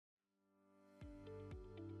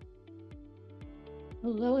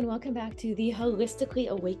Hello and welcome back to the Holistically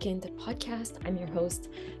Awakened podcast. I'm your host,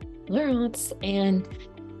 Laurence, and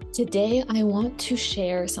today I want to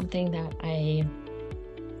share something that I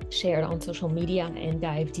shared on social media and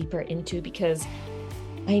dive deeper into because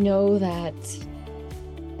I know that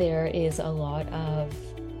there is a lot of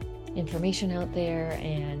information out there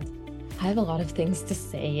and I have a lot of things to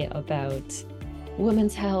say about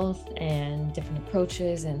women's health and different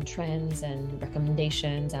approaches and trends and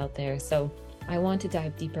recommendations out there. So I want to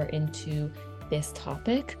dive deeper into this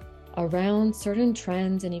topic around certain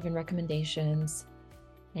trends and even recommendations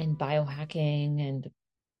and biohacking and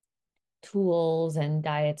tools and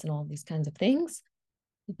diets and all these kinds of things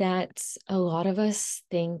that a lot of us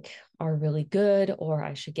think are really good, or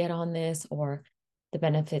I should get on this, or the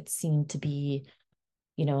benefits seem to be,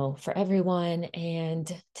 for everyone. And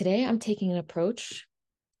today I'm taking an approach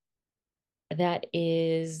that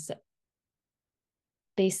is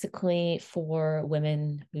basically for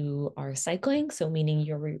women who are cycling, so meaning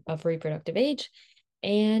you're of reproductive age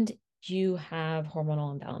and you have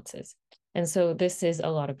hormonal imbalances. And so this is a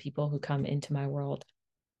lot of people who come into my world,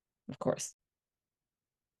 of course.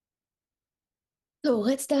 So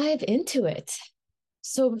let's dive into it.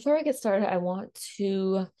 So before I get started, I want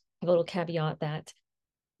to have a little caveat that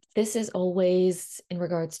this is always in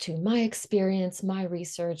regards to my experience, my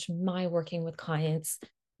research, my working with clients,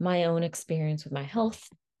 my own experience with my health.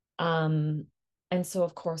 And so,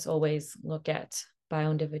 of course, always look at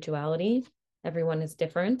bio-individuality. Everyone is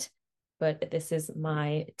different, but this is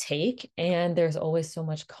my take. And there's always so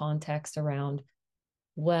much context around,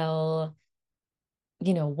 well,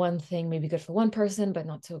 one thing may be good for one person, but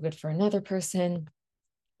not so good for another person.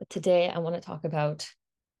 But today I want to talk about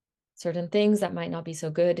certain things that might not be so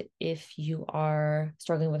good if you are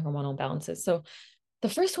struggling with hormonal imbalances. So the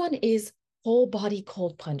first one is whole body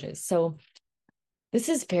cold plunges. So this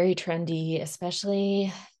is very trendy,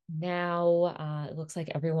 especially now. It looks like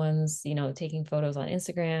everyone's, taking photos on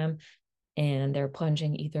Instagram and they're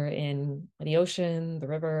plunging either in the ocean, the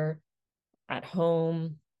river, at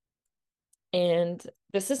home. And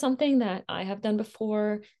this is something that I have done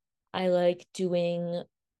before. I like doing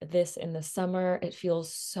this in the summer. It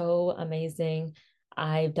feels so amazing.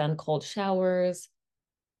 I've done cold showers,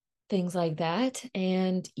 things like that.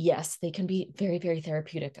 And yes, they can be very, very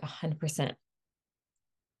therapeutic, 100%.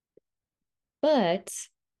 But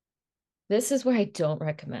this is where I don't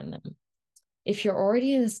recommend them. If you're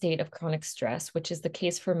already in a state of chronic stress, which is the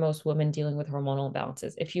case for most women dealing with hormonal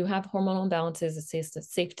imbalances, if you have hormonal imbalances,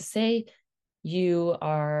 it's safe to say you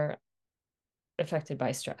are affected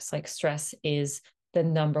by stress. Like stress is the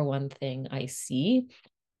number one thing I see.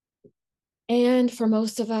 And for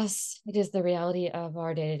most of us, it is the reality of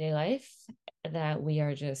our day to day life that we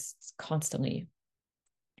are just constantly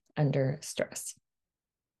under stress.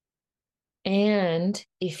 And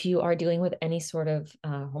if you are dealing with any sort of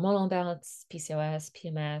hormonal imbalance, PCOS,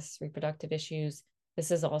 PMS, reproductive issues, this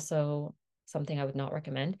is also something I would not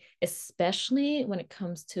recommend, especially when it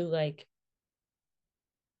comes to like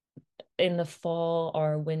in the fall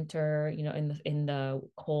or winter, in the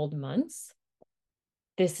cold months.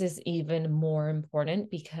 This is even more important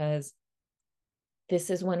because this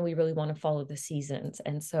is when we really want to follow the seasons.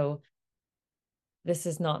 And so this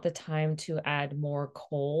is not the time to add more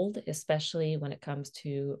cold, especially when it comes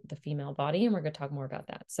to the female body. And we're going to talk more about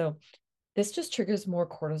that. So this just triggers more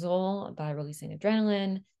cortisol by releasing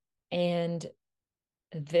adrenaline. And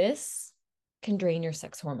this can drain your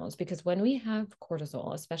sex hormones because when we have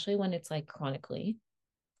cortisol, especially when it's like chronically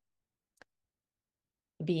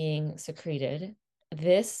being secreted,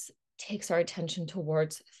 this takes our attention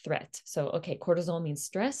towards threat. So, okay, cortisol means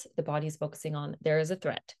stress. The body is focusing on there is a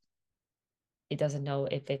threat. It doesn't know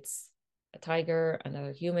if it's a tiger,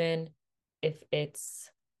 another human, if it's,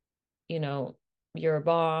 you know, your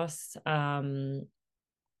boss.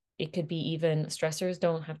 It could be even stressors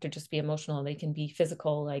don't have to just be emotional. They can be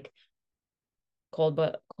physical, like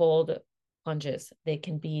cold plunges. They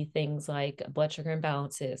can be things like blood sugar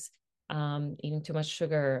imbalances, eating too much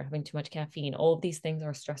sugar, having too much caffeine. All of these things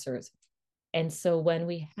are stressors. And so when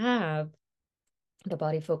we have the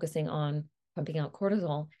body focusing on pumping out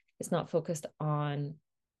cortisol, it's not focused on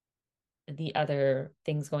the other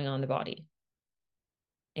things going on in the body,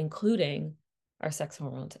 including our sex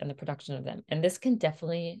hormones and the production of them. And this can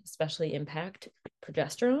definitely, especially impact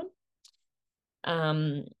progesterone,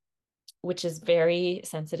 um, which is very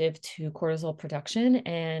sensitive to cortisol production,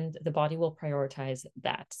 and the body will prioritize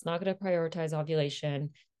that. It's not going to prioritize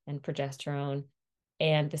ovulation and progesterone.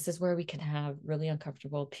 And this is where we can have really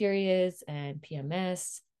uncomfortable periods and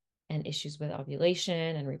PMS and issues with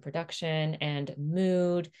ovulation and reproduction and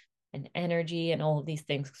mood. and energy and all of these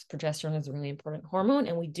things, because progesterone is a really important hormone,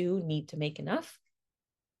 and we do need to make enough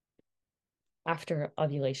after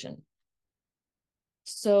ovulation.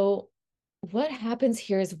 So what happens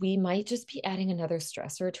here is we might just be adding another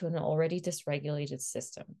stressor to an already dysregulated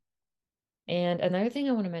system. And another thing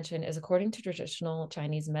I want to mention is, according to traditional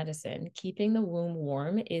Chinese medicine, keeping the womb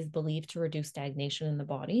warm is believed to reduce stagnation in the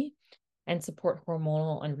body and support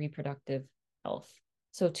hormonal and reproductive health.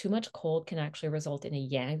 So too much cold can actually result in a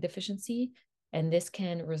yang deficiency, and this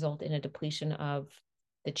can result in a depletion of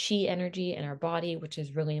the qi energy in our body, which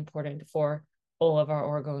is really important for all of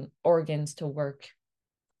our organs to work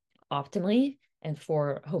optimally and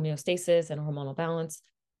for homeostasis and hormonal balance.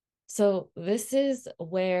 So this is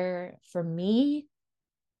where, for me,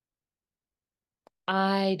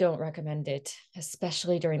 I don't recommend it,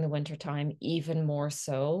 especially during the winter time, even more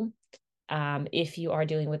so if you are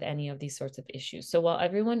dealing with any of these sorts of issues. So while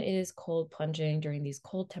everyone is cold plunging during these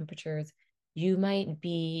cold temperatures, you might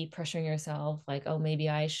be pressuring yourself like, oh, maybe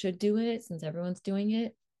I should do it since everyone's doing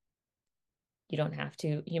it. You don't have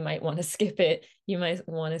to. You might want to skip it. You might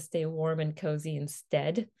want to stay warm and cozy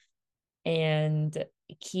instead. And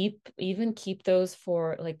keep those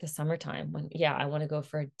for like the summertime when, yeah, I want to go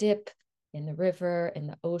for a dip in the river, in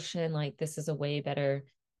the ocean. Like, this is a way better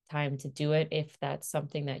time to do it if that's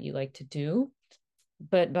something that you like to do.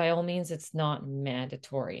 But by all means, it's not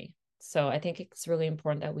mandatory. So I think it's really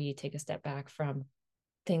important that we take a step back from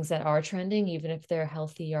things that are trending, even if they're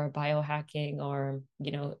healthy or biohacking or,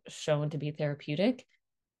 shown to be therapeutic.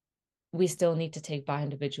 We still need to take bio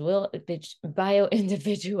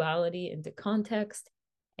individuality into context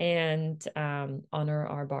and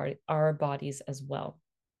honor our bodies as well.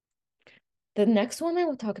 The next one I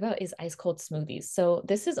will talk about is ice cold smoothies. So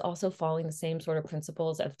this is also following the same sort of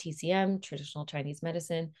principles of TCM, traditional Chinese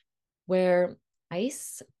medicine, where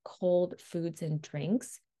ice cold foods and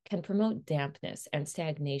drinks can promote dampness and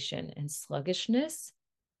stagnation and sluggishness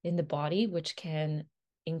in the body, which can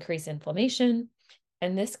increase inflammation.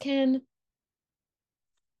 And this can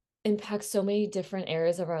impact so many different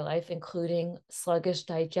areas of our life, including sluggish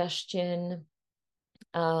digestion,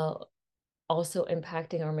 also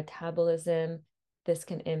impacting our metabolism. This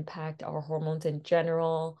can impact our hormones in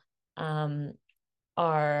general, our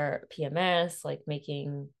PMS, like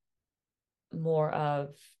making more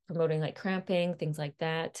of promoting like cramping, things like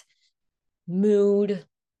that, mood,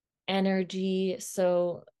 energy.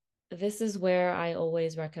 So this is where I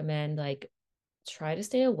always recommend, like, try to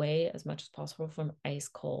stay away as much as possible from ice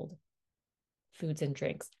cold foods and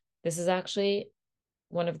drinks. This is actually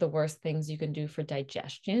one of the worst things you can do for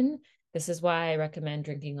digestion. This is why I recommend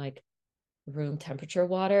drinking like room temperature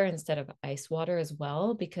water instead of ice water as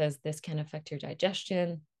well, because this can affect your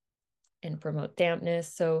digestion and promote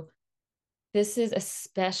dampness. So this is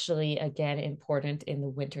especially, again, important in the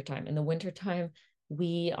wintertime. In the wintertime,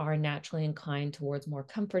 we are naturally inclined towards more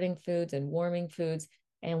comforting foods and warming foods,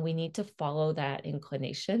 and we need to follow that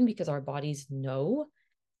inclination because our bodies know.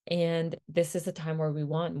 And this is a time where we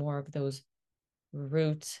want more of those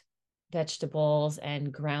root vegetables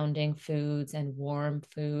and grounding foods and warm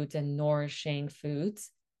foods and nourishing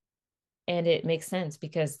foods. And it makes sense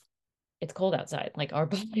because it's cold outside. Like, our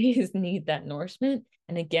bodies need that nourishment.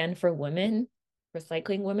 And again, for women, for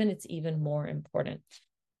cycling women, it's even more important.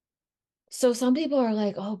 So some people are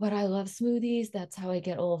like, oh, but I love smoothies. That's how I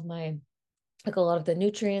get all of my, like, a lot of the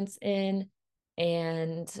nutrients in.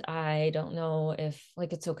 And I don't know if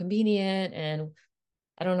like it's so convenient, and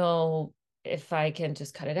I don't know if I can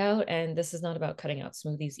just cut it out. And this is not about cutting out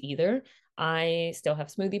smoothies either. I still have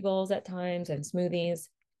smoothie bowls at times and smoothies.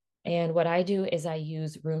 And what I do is I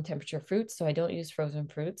use room temperature fruits. So I don't use frozen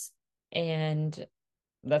fruits. And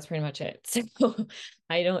that's pretty much it. So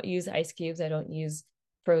I don't use ice cubes. I don't use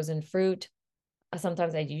frozen fruit.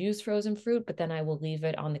 Sometimes I do use frozen fruit, but then I will leave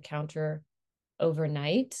it on the counter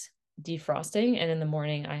overnight, defrosting. And in the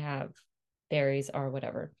morning, I have berries or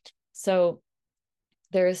whatever. So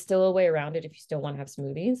there is still a way around it if you still want to have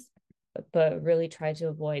smoothies, but really try to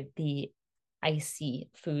avoid the icy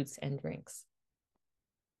foods and drinks.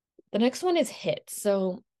 The next one is HIIT.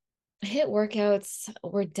 So HIIT workouts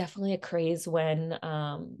were definitely a craze when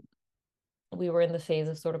we were in the phase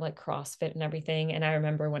of sort of like CrossFit and everything. And I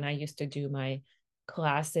remember when I used to do my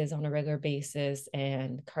classes on a regular basis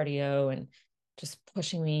and cardio and just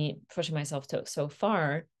pushing myself to so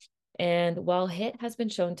far. And while HIIT has been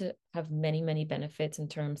shown to have many, many benefits in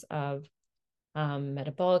terms of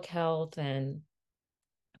metabolic health and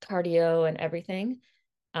cardio and everything,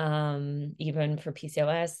 even for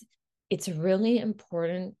PCOS, it's really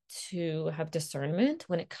important to have discernment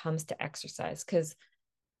when it comes to exercise, because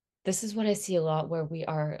this is what I see a lot, where we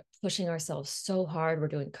are pushing ourselves so hard. We're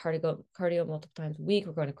doing cardio multiple times a week.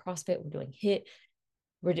 We're going to CrossFit. We're doing HIIT.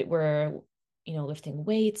 We're lifting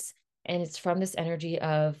weights. And it's from this energy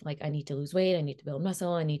of like, I need to lose weight. I need to build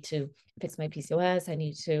muscle. I need to fix my PCOS. I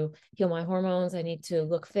need to heal my hormones. I need to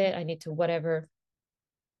look fit. I need to whatever.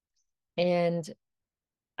 And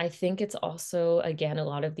I think it's also, again, a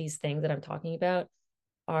lot of these things that I'm talking about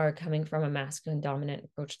are coming from a masculine dominant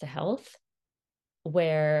approach to health,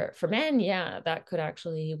 where for men, yeah, that could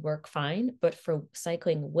actually work fine. But for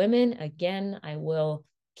cycling women, again, I will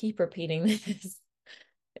keep repeating this.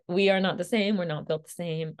 We are not the same. We're not built the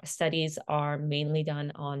same. Studies are mainly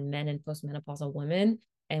done on men and postmenopausal women,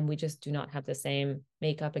 and we just do not have the same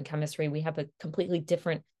makeup and chemistry. We have a completely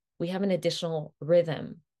different, we have an additional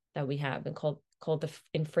rhythm that we have and called the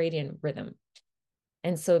infradian rhythm.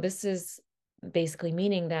 And so this is basically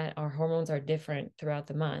meaning that our hormones are different throughout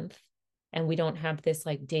the month, and we don't have this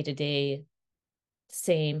like day-to-day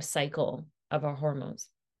same cycle of our hormones.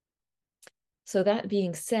 So that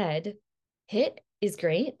being said, HIIT is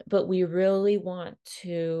great, but we really want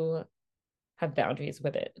to have boundaries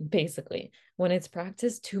with it. Basically, when it's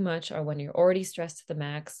practiced too much, or when you're already stressed to the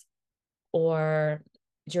max, or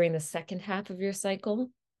during the second half of your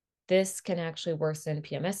cycle, this can actually worsen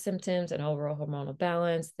PMS symptoms and overall hormonal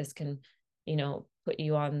balance. This can, put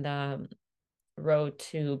you on the road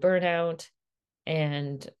to burnout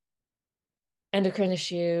and endocrine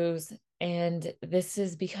issues. And this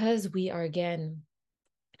is because we are, again,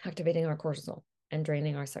 activating our cortisol and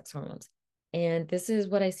draining our sex hormones. And this is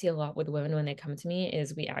what I see a lot with women when they come to me,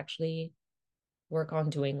 is we actually work on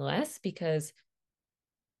doing less because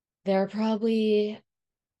they're probably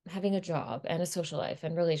having a job and a social life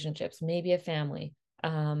and relationships, maybe a family.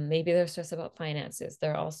 Maybe they're stressed about finances.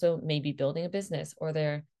 They're also maybe building a business, or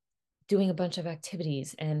they're doing a bunch of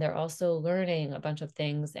activities, and they're also learning a bunch of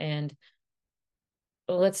things. And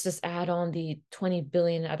let's just add on the 20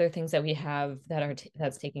 billion other things that we have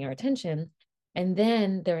that's taking our attention. And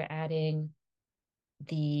then they're adding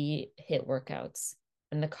the HIIT workouts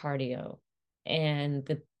and the cardio and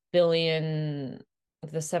the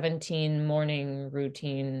 17 morning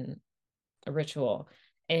routine ritual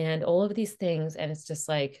and all of these things. And it's just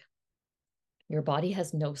like, your body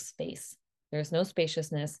has no space. There's no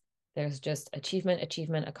spaciousness. There's just achievement,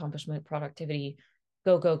 accomplishment, productivity,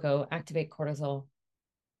 go, go, go, activate cortisol.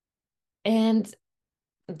 And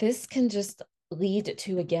this can just lead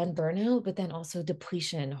to, again, burnout, but then also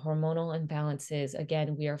depletion, hormonal imbalances.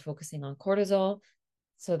 Again, we are focusing on cortisol.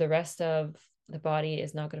 So the rest of the body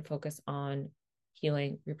is not going to focus on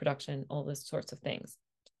healing, reproduction, all those sorts of things.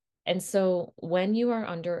 And so when you are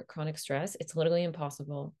under chronic stress, it's literally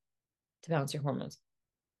impossible to balance your hormones.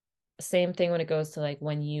 Same thing when it goes to like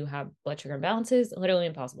when you have blood sugar imbalances, literally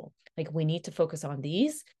impossible. Like, we need to focus on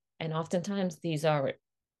these. And oftentimes these are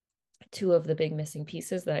two of the big missing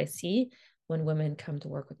pieces that I see when women come to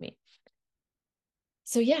work with me.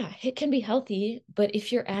 So yeah, it can be healthy, but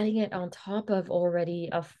if you're adding it on top of already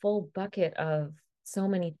a full bucket of so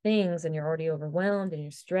many things, and you're already overwhelmed and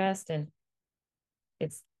you're stressed, and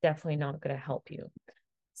it's definitely not going to help you.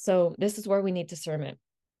 So this is where we need discernment.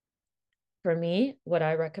 For me, what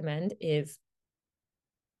I recommend is,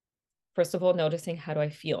 first of all, noticing, how do I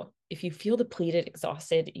feel? If you feel depleted,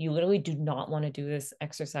 exhausted, you literally do not want to do this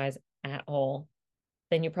exercise at all,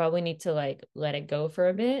 then you probably need to like let it go for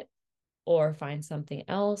a bit, or find something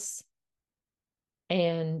else,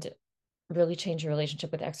 and really change your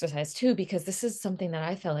relationship with exercise too, because this is something that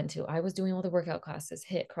I fell into. I was doing all the workout classes,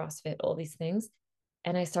 HIIT, CrossFit, all these things,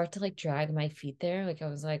 and I start to like drag my feet there. Like, I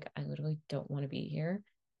was like, I literally don't want to be here.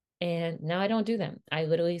 And now I don't do them. I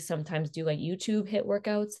literally sometimes do like YouTube HIIT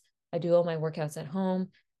workouts. I do all my workouts at home.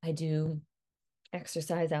 I do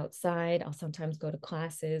exercise outside. I'll sometimes go to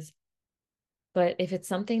classes. But if it's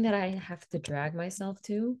something that I have to drag myself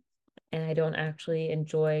to, and I don't actually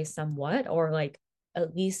enjoy somewhat, or like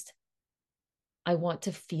at least I want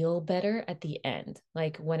to feel better at the end.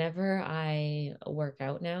 Like, whenever I work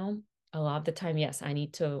out now, a lot of the time, yes, I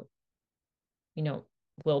need to,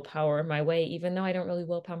 willpower my way, even though I don't really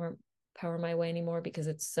willpower my way anymore, because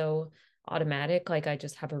it's so automatic. Like, I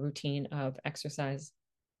just have a routine of exercise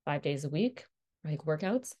 5 days a week, like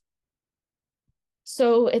workouts.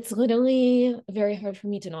 So it's literally very hard for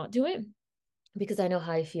me to not do it, because I know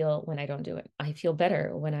how I feel when I don't do it. I feel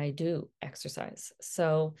better when I do exercise.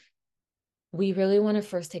 So we really want to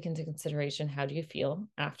first take into consideration, how do you feel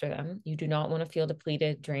after them? You do not want to feel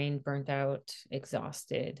depleted, drained, burnt out,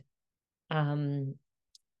 exhausted.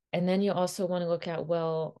 And then you also want to look at,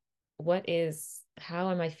 well, how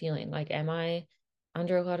am I feeling? Like, am I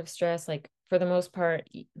under a lot of stress? Like, For the most part,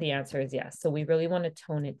 the answer is yes. So we really want to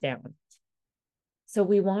tone it down. So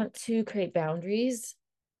we want to create boundaries.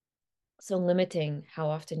 So limiting how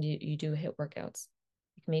often you do HIIT workouts,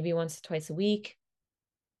 maybe once or twice a week,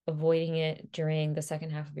 avoiding it during the second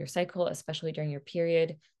half of your cycle, especially during your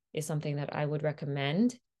period, is something that I would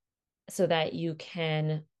recommend so that you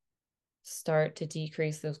can start to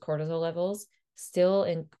decrease those cortisol levels, still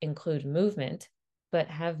include movement, but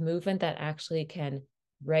have movement that actually can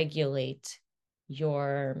regulate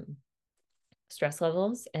your stress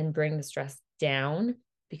levels and bring the stress down,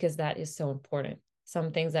 because that is so important.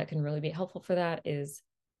 Some things that can really be helpful for that is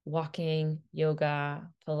walking, yoga,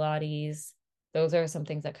 Pilates. Those are some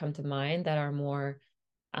things that come to mind that are more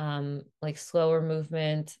like slower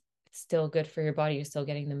movement. It's still good for your body. You're still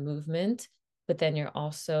getting the movement, but then you're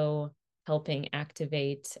also helping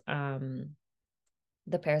activate the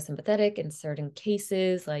parasympathetic in certain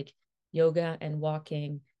cases, like yoga and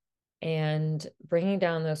walking, and bringing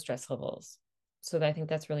down those stress levels. So I think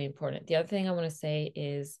that's really important. The other thing I want to say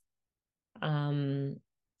is,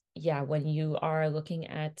 yeah, when you are looking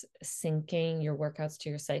at syncing your workouts to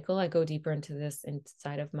your cycle, I go deeper into this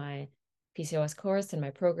inside of my PCOS course and my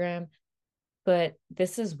program. But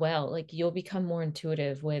this as well, like you'll become more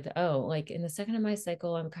intuitive with, oh, like in the second of my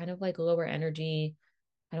cycle, I'm kind of like lower energy.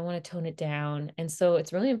 I don't want to tone it down. And so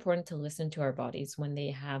it's really important to listen to our bodies when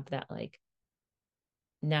they have that like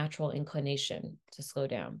natural inclination to slow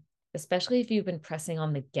down, especially if you've been pressing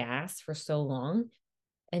on the gas for so long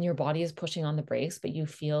and your body is pushing on the brakes, but you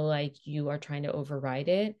feel like you are trying to override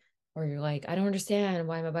it, or you're like, I don't understand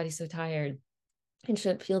why my body's so tired and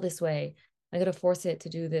shouldn't feel this way. I got to force it to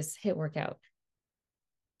do this HIIT workout.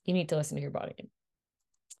 You need to listen to your body.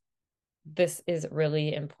 This is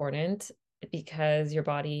really important because your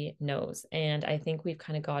body knows. And I think we've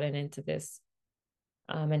kind of gotten into this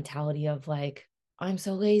mentality of like, I'm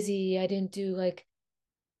so lazy, I didn't do like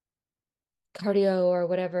cardio or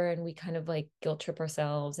whatever, and we kind of like guilt trip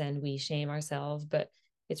ourselves and we shame ourselves. But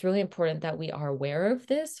it's really important that we are aware of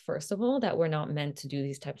this, first of all, that we're not meant to do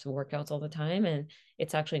these types of workouts all the time, and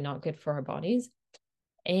it's actually not good for our bodies,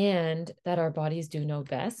 and that our bodies do know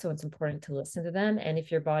best. So it's important to listen to them. And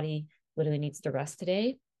if your body literally needs to rest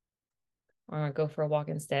today or go for a walk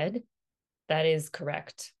instead, that is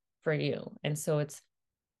correct for you. And so it's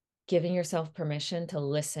giving yourself permission to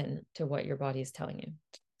listen to what your body is telling you.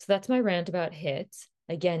 So that's my rant about HIIT.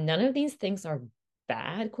 Again, none of these things are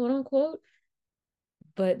bad, quote unquote,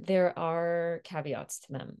 but there are caveats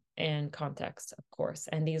to them and context, of course.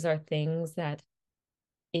 And these are things that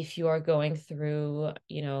if you are going through,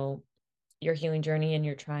 your healing journey and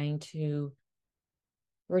you're trying to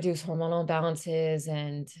reduce hormonal imbalances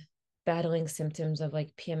and battling symptoms of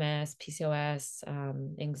like PMS, PCOS,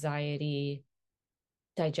 anxiety,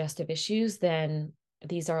 digestive issues, then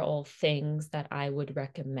these are all things that I would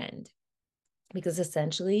recommend. Because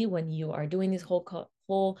essentially, when you are doing these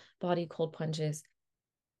whole body cold plunges,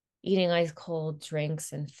 eating ice cold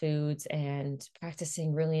drinks and foods, and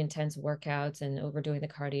practicing really intense workouts and overdoing the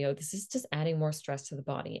cardio, this is just adding more stress to the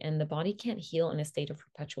body. And the body can't heal in a state of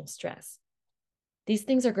perpetual stress. These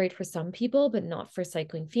things are great for some people, but not for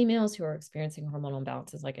cycling females who are experiencing hormonal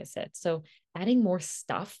imbalances, like I said. So adding more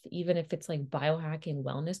stuff, even if it's like biohacking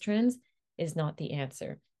wellness trends, is not the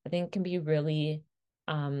answer. I think it can be really,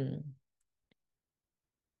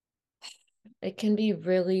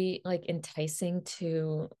 like enticing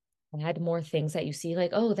to add more things that you see,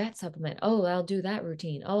 like, oh, that supplement, oh, I'll do that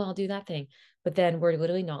routine, oh, I'll do that thing. But then we're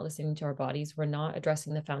literally not listening to our bodies. We're not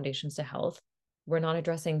addressing the foundations to health. We're not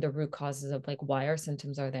addressing the root causes of like why our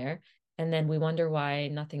symptoms are there. And then we wonder why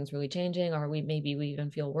nothing's really changing, or maybe we even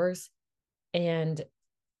feel worse. And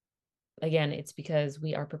again, it's because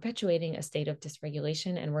we are perpetuating a state of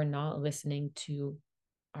dysregulation and we're not listening to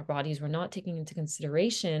our bodies. We're not taking into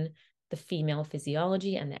consideration the female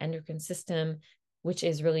physiology and the endocrine system, which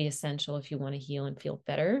is really essential if you want to heal and feel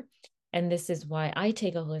better. And this is why I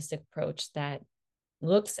take a holistic approach that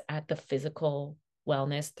looks at the physical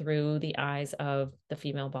wellness through the eyes of the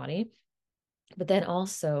female body, but then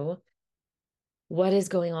also what is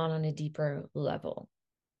going on a deeper level.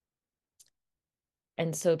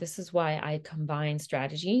 And so this is why I combine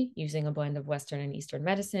strategy using a blend of Western and Eastern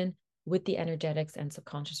medicine with the energetics and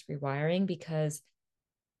subconscious rewiring, because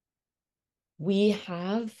we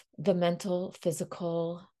have the mental,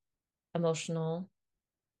 physical, emotional,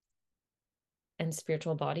 and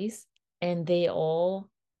spiritual bodies, and they all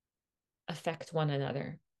affect one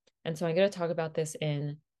another. And so I'm going to talk about this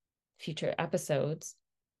in future episodes.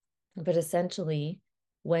 But essentially,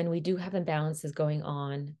 when we do have imbalances going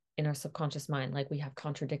on in our subconscious mind, like we have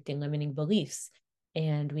contradicting limiting beliefs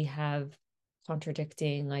and we have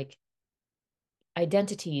contradicting like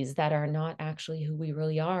identities that are not actually who we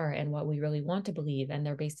really are and what we really want to believe. And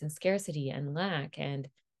they're based in scarcity and lack and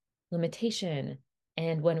limitation.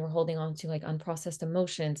 And when we're holding on to like unprocessed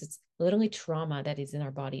emotions, it's literally trauma that is in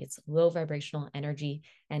our body. It's low vibrational energy,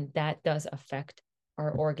 and that does affect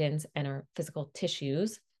our organs and our physical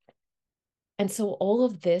tissues. And so all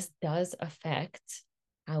of this does affect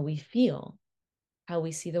how we feel, how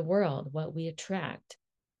we see the world, what we attract,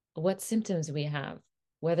 what symptoms we have,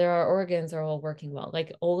 whether our organs are all working well.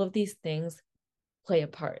 Like all of these things play a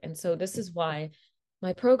part. And so this is why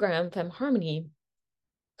my program, Fem Harmony,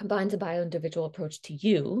 combines a bio-individual approach to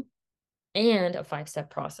you and a 5-step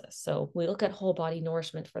process. So we look at whole body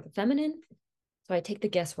nourishment for the feminine. So I take the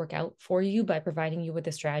guesswork out for you by providing you with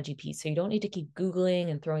the strategy piece. So you don't need to keep Googling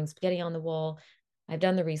and throwing spaghetti on the wall. I've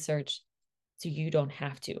done the research, so you don't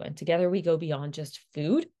have to. And together we go beyond just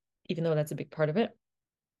food, even though that's a big part of it.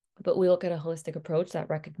 But we look at a holistic approach that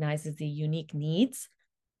recognizes the unique needs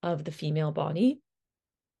of the female body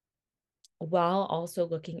while also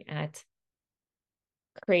looking at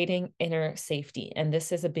creating inner safety. And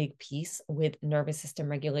this is a big piece with nervous system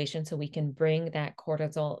regulation. So we can bring that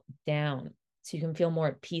cortisol down so you can feel more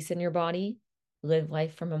at peace in your body, live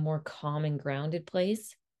life from a more calm and grounded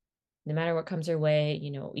place, no matter what comes your way,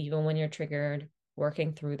 even when you're triggered,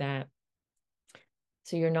 working through that.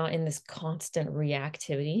 So you're not in this constant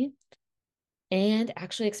reactivity, and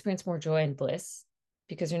actually experience more joy and bliss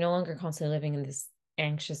because you're no longer constantly living in this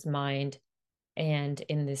anxious mind and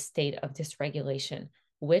in this state of dysregulation,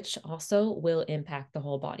 which also will impact the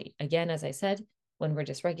whole body. Again, as I said, when we're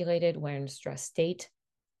dysregulated, we're in a stress state,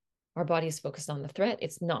 our body is focused on the threat.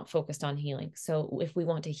 It's not focused on healing. So if we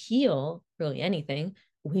want to heal really anything,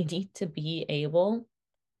 we need to be able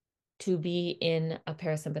to be in a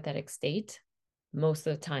parasympathetic state most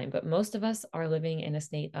of the time. But most of us are living in a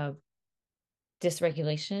state of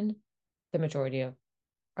dysregulation the majority of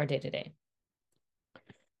our day-to-day.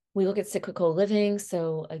 We look at cyclical living.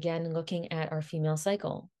 So again, looking at our female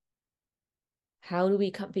cycle. How do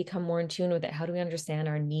we become more in tune with it? How do we understand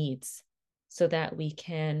our needs so that we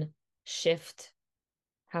can shift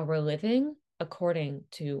how we're living according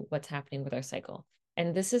to what's happening with our cycle?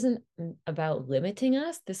 And this isn't about limiting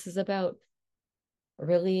us. This is about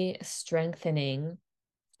really strengthening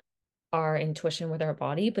our intuition with our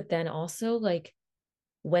body, but then also like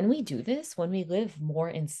when we do this, when we live more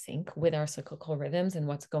in sync with our cyclical rhythms and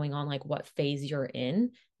what's going on, like what phase you're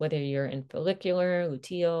in, whether you're in follicular,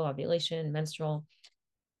 luteal, ovulation, menstrual,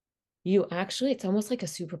 it's almost like a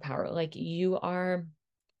superpower. Like you are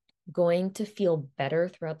going to feel better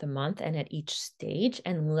throughout the month and at each stage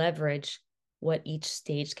and leverage what each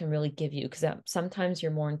stage can really give you. Because sometimes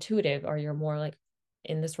you're more intuitive or you're more like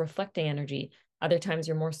in this reflecting energy. Other times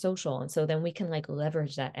you're more social. And so then we can like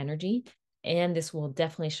leverage that energy. And this will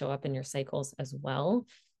definitely show up in your cycles as well,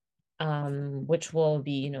 which will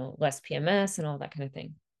be, less PMS and all that kind of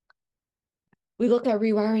thing. We look at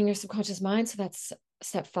rewiring your subconscious mind. So that's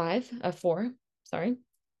step 4, sorry.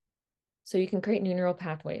 So you can create new neural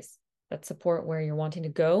pathways that support where you're wanting to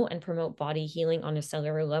go and promote body healing on a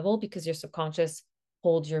cellular level because your subconscious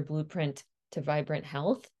holds your blueprint to vibrant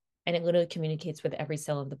health, and it literally communicates with every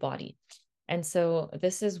cell of the body. And so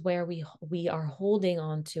this is where we are holding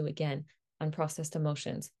on to, again, unprocessed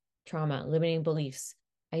emotions, trauma, limiting beliefs,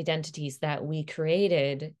 identities that we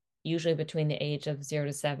created usually between the age of 0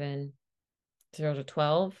 to 7, 0 to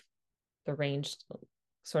 12. The range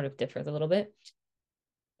sort of differs a little bit.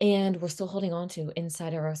 And we're still holding on to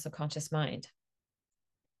inside of our subconscious mind.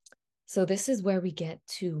 So this is where we get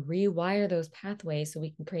to rewire those pathways so we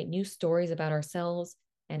can create new stories about ourselves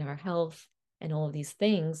and our health and all of these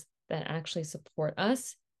things that actually support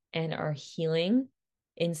us and our healing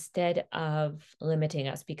instead of limiting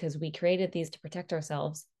us, because we created these to protect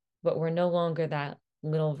ourselves, but we're no longer that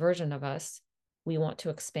little version of us. We want to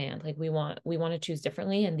expand. Like we want to choose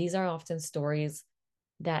differently. And these are often stories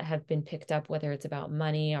that have been picked up, whether it's about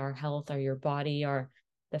money or health or your body or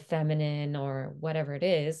the feminine or whatever it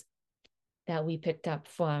is, that we picked up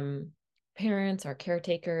from parents, our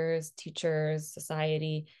caretakers, teachers,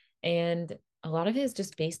 society. And a lot of it is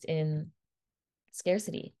just based in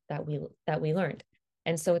scarcity that we learned.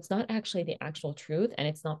 And so it's not actually the actual truth, and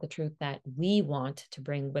it's not the truth that we want to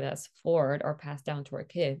bring with us forward or pass down to our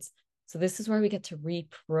kids. So this is where we get to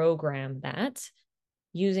reprogram that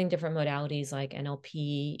using different modalities like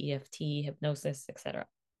NLP, EFT, hypnosis, etc.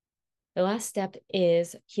 The last step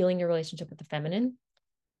is healing your relationship with the feminine.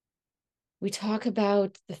 We talk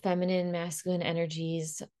about the feminine, masculine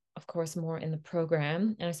energies, of course, more in the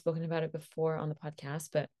program, and I've spoken about it before on the podcast,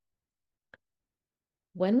 but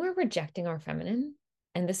when we're rejecting our feminine,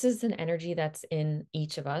 and this is an energy that's in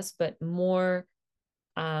each of us, but more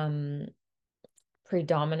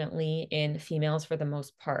predominantly in females for the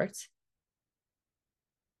most part,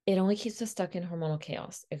 it only keeps us stuck in hormonal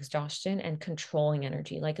chaos, exhaustion, and controlling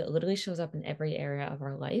energy. Like it literally shows up in every area of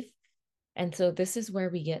our life. And so this is where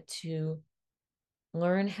we get to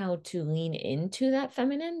learn how to lean into that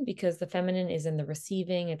feminine, because the feminine is in the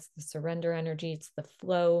receiving, it's the surrender energy, it's the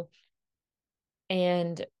flow.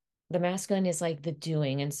 And the masculine is like the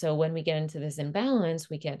doing. And so when we get into this imbalance,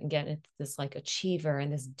 we get into this like achiever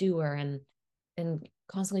and this doer and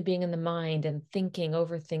constantly being in the mind and thinking,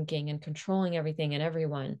 overthinking, and controlling everything and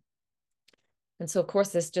everyone. And so, of course,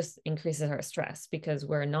 this just increases our stress because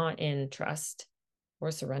we're not in trust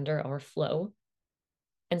or surrender or flow.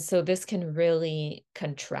 And so this can really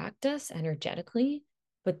contract us energetically,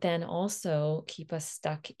 but then also keep us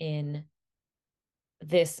stuck in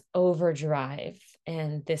this overdrive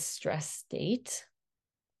and this stress state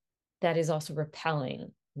that is also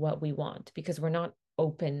repelling what we want because we're not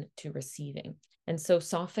open to receiving. And so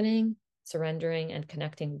softening, surrendering, and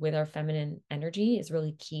connecting with our feminine energy is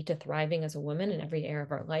really key to thriving as a woman in every area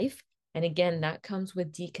of our life. And again, that comes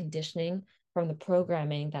with deconditioning from the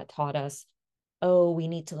programming that taught us, oh, we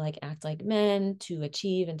need to like act like men to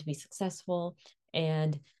achieve and to be successful.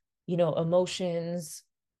 And, you know, emotions,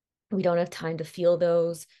 we don't have time to feel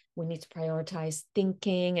those. We need to prioritize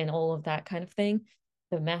thinking and all of that kind of thing.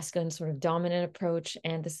 The masculine sort of dominant approach.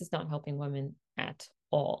 And this is not helping women at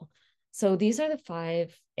all. So these are the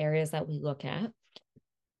 5 areas that we look at.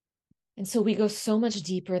 And so we go so much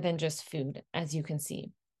deeper than just food, as you can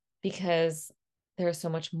see, because there's so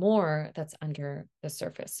much more that's under the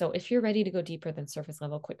surface. So if you're ready to go deeper than surface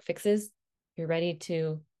level quick fixes, you're ready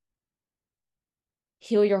to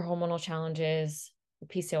heal your hormonal challenges,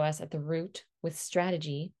 PCOS at the root with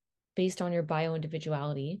strategy based on your bio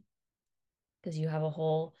individuality, because you have a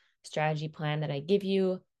whole strategy plan that I give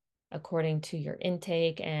you according to your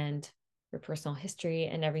intake and your personal history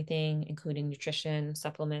and everything, including nutrition,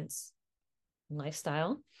 supplements, and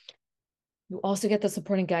lifestyle. You also get the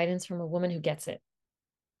support and guidance from a woman who gets it.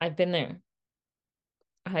 I've been there.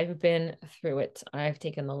 I've been through it. I've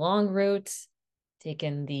taken the long route, I've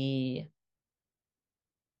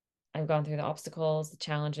gone through the obstacles, the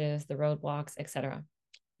challenges, the roadblocks, etc.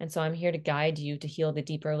 And so I'm here to guide you to heal the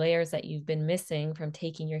deeper layers that you've been missing from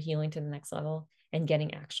taking your healing to the next level and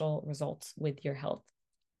getting actual results with your health.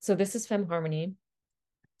 So this is Femme Harmony.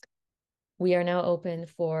 We are now open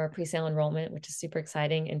for pre-sale enrollment, which is super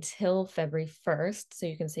exciting, until February 1st. So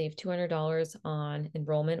you can save $200 on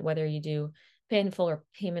enrollment, whether you do pay in full or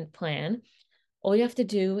payment plan. All you have to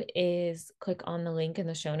do is click on the link in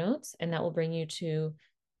the show notes, and that will bring you to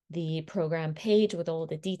the program page with all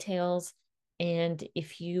the details. And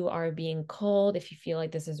if you are being called, if you feel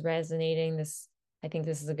like this is resonating, I think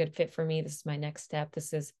this is a good fit for me, this is my next step,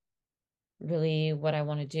 this is really what I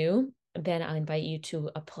want to do, then I'll invite you to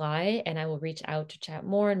apply, and I will reach out to chat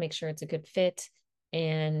more and make sure it's a good fit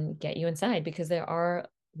and get you inside, because there are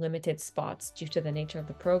limited spots due to the nature of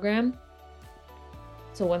the program.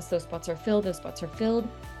 So once those spots are filled, those spots are filled.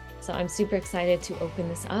 So I'm super excited to open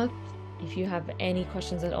this up. If you have any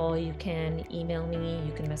questions at all, you can email me,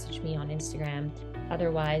 you can message me on Instagram.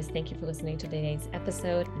 Otherwise, thank you for listening to today's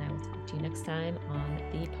episode, and I will talk to you next time on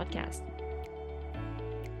the podcast.